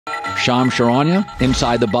Shams Charania,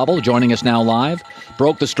 Inside the Bubble, joining us now live.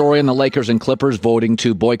 Broke the story on the Lakers and Clippers voting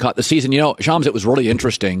to boycott the season. You know, Shams, it was really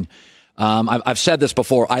interesting. I've said this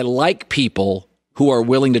before. I like people who are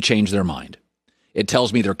willing to change their mind. It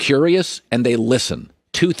tells me they're curious and they listen.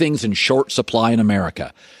 Two things in short supply in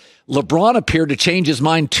America. LeBron appeared to change his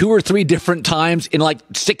mind 2 or 3 different times in like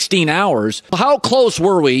 16 hours. How close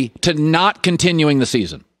were we to not continuing the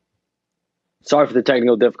season? Sorry for the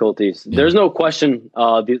technical difficulties. There's no question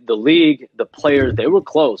the league, the players, they were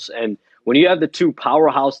close. And when you have the two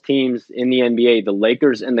powerhouse teams in the NBA, the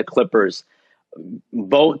Lakers and the Clippers,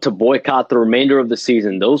 vote to boycott the remainder of the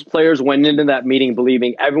season, those players went into that meeting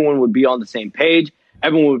believing everyone would be on the same page,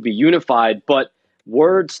 everyone would be unified. But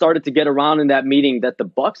word started to get around in that meeting that the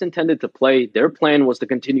Bucks intended to play. Their plan was to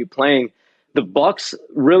continue playing. The Bucks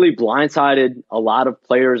really blindsided a lot of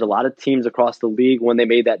players, a lot of teams across the league when they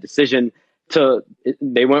made that decision.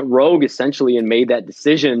 They went rogue essentially and made that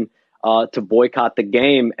decision to boycott the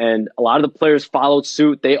game. And a lot of the players followed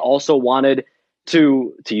suit. They also wanted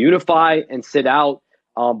to unify and sit out.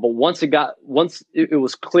 But once it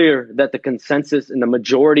was clear that the consensus and the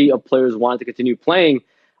majority of players wanted to continue playing,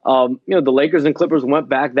 the Lakers and Clippers went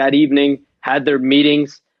back that evening, had their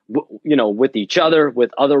meetings, with each other,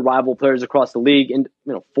 with other rival players across the league, and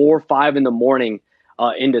 4 or 5 in the morning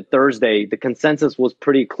into Thursday. The consensus was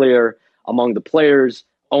pretty clear among the players,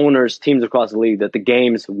 owners, teams across the league that the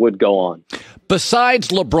games would go on. Besides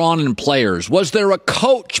LeBron and players, was there a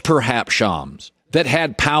coach, perhaps, Shams, that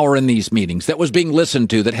had power in these meetings, that was being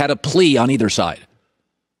listened to, that had a plea on either side?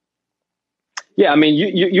 Yeah, I mean,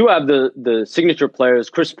 you have the signature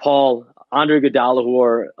players, Chris Paul, Andre Iguodala, who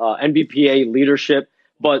are NBPA leadership.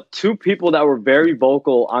 But 2 people that were very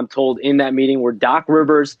vocal, I'm told, in that meeting were Doc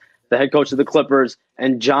Rivers, the head coach of the Clippers,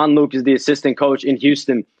 and John Lucas, the assistant coach in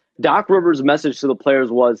Houston. Doc Rivers' message to the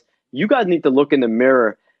players was, you guys need to look in the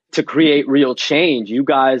mirror to create real change. You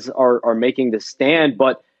guys are making the stand,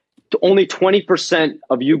 but only 20%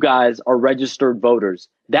 of you guys are registered voters.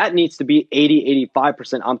 That needs to be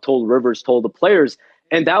 85%, I'm told Rivers told the players.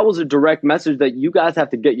 And that was a direct message that you guys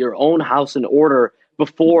have to get your own house in order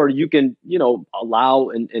before you can, allow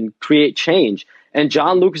and create change. And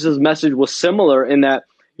John Lucas's message was similar in that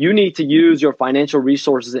you need to use your financial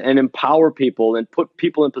resources and empower people and put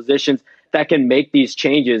people in positions that can make these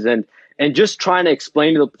changes. And just trying to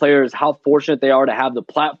explain to the players how fortunate they are to have a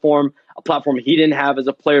platform he didn't have as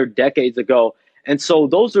a player decades ago. And so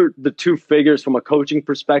those are the 2 figures from a coaching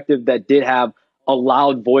perspective that did have a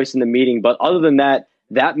loud voice in the meeting. But other than that,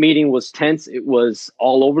 that meeting was tense. It was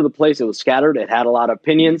all over the place. It was scattered. It had a lot of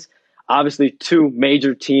opinions. Obviously, 2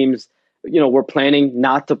 major teams, were planning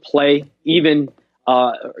not to play even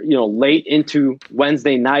late into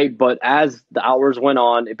Wednesday night. But as the hours went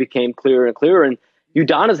on, it became clearer and clearer. And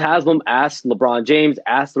Udonis Haslem asked LeBron James,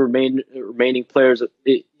 asked the remaining players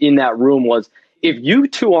in that room was, if you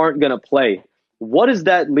 2 aren't going to play, what does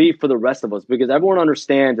that leave for the rest of us? Because everyone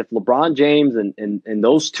understands if LeBron James and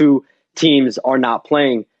those 2 teams are not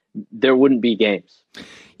playing, there wouldn't be games.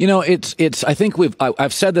 I think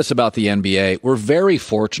I've said this about the NBA. We're very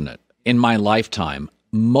fortunate in my lifetime.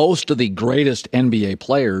 Most of the greatest NBA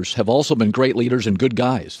players have also been great leaders and good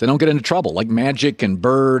guys. They don't get into trouble, like Magic and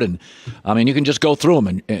Bird. And I mean, you can just go through them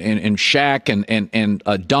and Shaq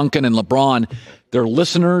and Duncan and LeBron. They're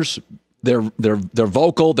listeners. They're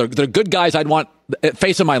vocal. They're good guys. I'd want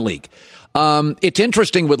face of my league. It's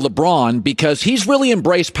interesting with LeBron because he's really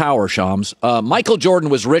embraced power, Shams. Michael Jordan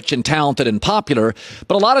was rich and talented and popular,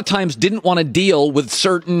 but a lot of times didn't want to deal with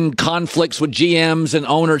certain conflicts with GMs and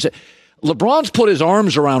owners. LeBron's put his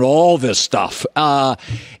arms around all this stuff.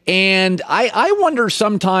 And I wonder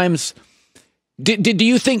sometimes, do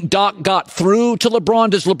you think Doc got through to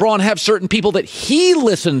LeBron? Does LeBron have certain people that he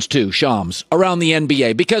listens to, Shams, around the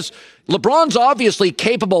NBA? Because LeBron's obviously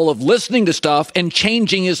capable of listening to stuff and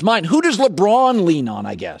changing his mind. Who does LeBron lean on,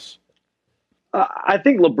 I guess? I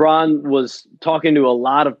think LeBron was talking to a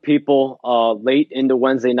lot of people late into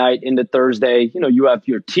Wednesday night, into Thursday. You have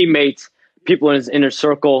your teammates, people in his inner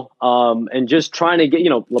circle, and just trying to get,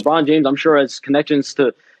 LeBron James, I'm sure, has connections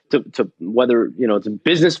to whether, it's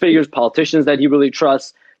business figures, politicians that he really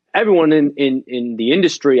trusts, everyone in the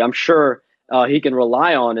industry, I'm sure he can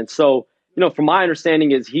rely on. And so, from my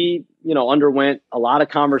understanding is he, underwent a lot of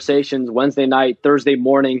conversations Wednesday night, Thursday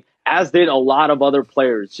morning, as did a lot of other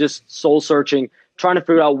players, just soul searching, trying to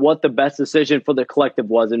figure out what the best decision for the collective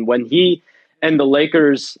was. And when he and the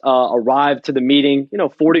Lakers arrived to the meeting,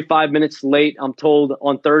 45 minutes late, I'm told,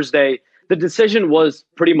 on Thursday, the decision was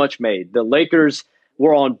pretty much made. The Lakers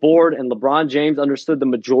were on board, and LeBron James understood the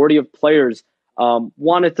majority of players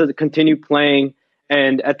wanted to continue playing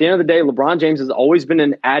And at the end of the day, LeBron James has always been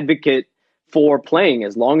an advocate for playing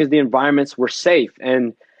as long as the environments were safe.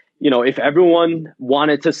 And, if everyone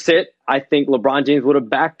wanted to sit, I think LeBron James would have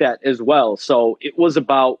backed that as well. So it was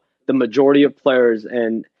about the majority of players.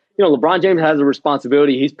 And, LeBron James has a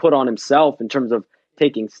responsibility he's put on himself in terms of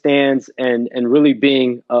taking stands and really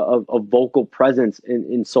being a vocal presence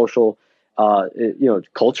in social,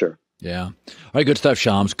 culture. Yeah. All right, good stuff,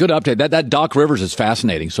 Shams. Good update. That Doc Rivers is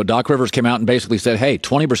fascinating. So Doc Rivers came out and basically said, hey,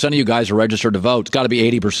 20% of you guys are registered to vote. It's got to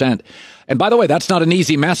be 80%. And by the way, that's not an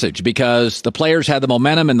easy message because the players had the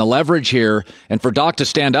momentum and the leverage here. And for Doc to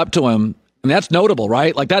stand up to him, I mean, that's notable,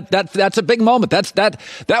 right? Like that's a big moment.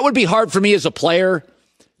 That would be hard for me as a player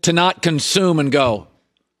to not consume and go,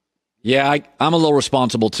 yeah, I'm a little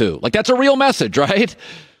responsible too. Like that's a real message, right?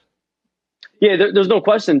 Yeah, there's no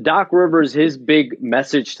question. Doc Rivers, his big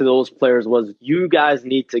message to those players was, you guys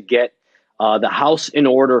need to get the house in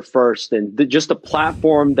order first. And just the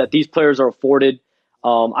platform that these players are afforded.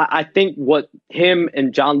 I think what him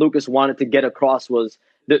and John Lucas wanted to get across was,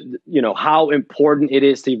 how important it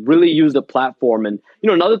is to really use the platform. And,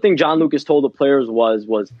 another thing John Lucas told the players was,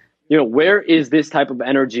 where is this type of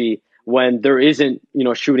energy when there isn't,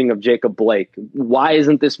 shooting of Jacob Blake? Why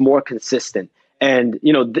isn't this more consistent? And,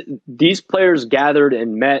 these players gathered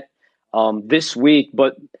and met this week.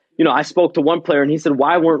 But, I spoke to one player and he said,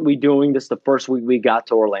 why weren't we doing this the first week we got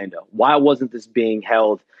to Orlando? Why wasn't this being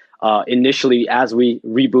held initially as we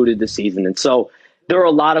rebooted the season? And so there are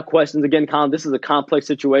a lot of questions. Again, Colin, this is a complex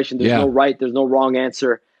situation. There's no right. There's no wrong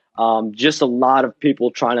answer. Just a lot of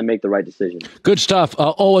people trying to make the right decision. Good stuff.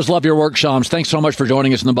 Always love your work, Shams. Thanks so much for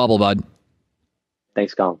joining us in the bubble, bud.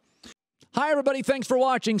 Thanks, Colin. Hi, everybody. Thanks for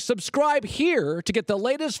watching. Subscribe here to get the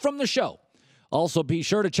latest from the show. Also, be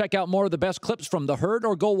sure to check out more of the best clips from The Herd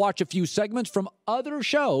or go watch a few segments from other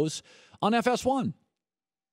shows on FS1.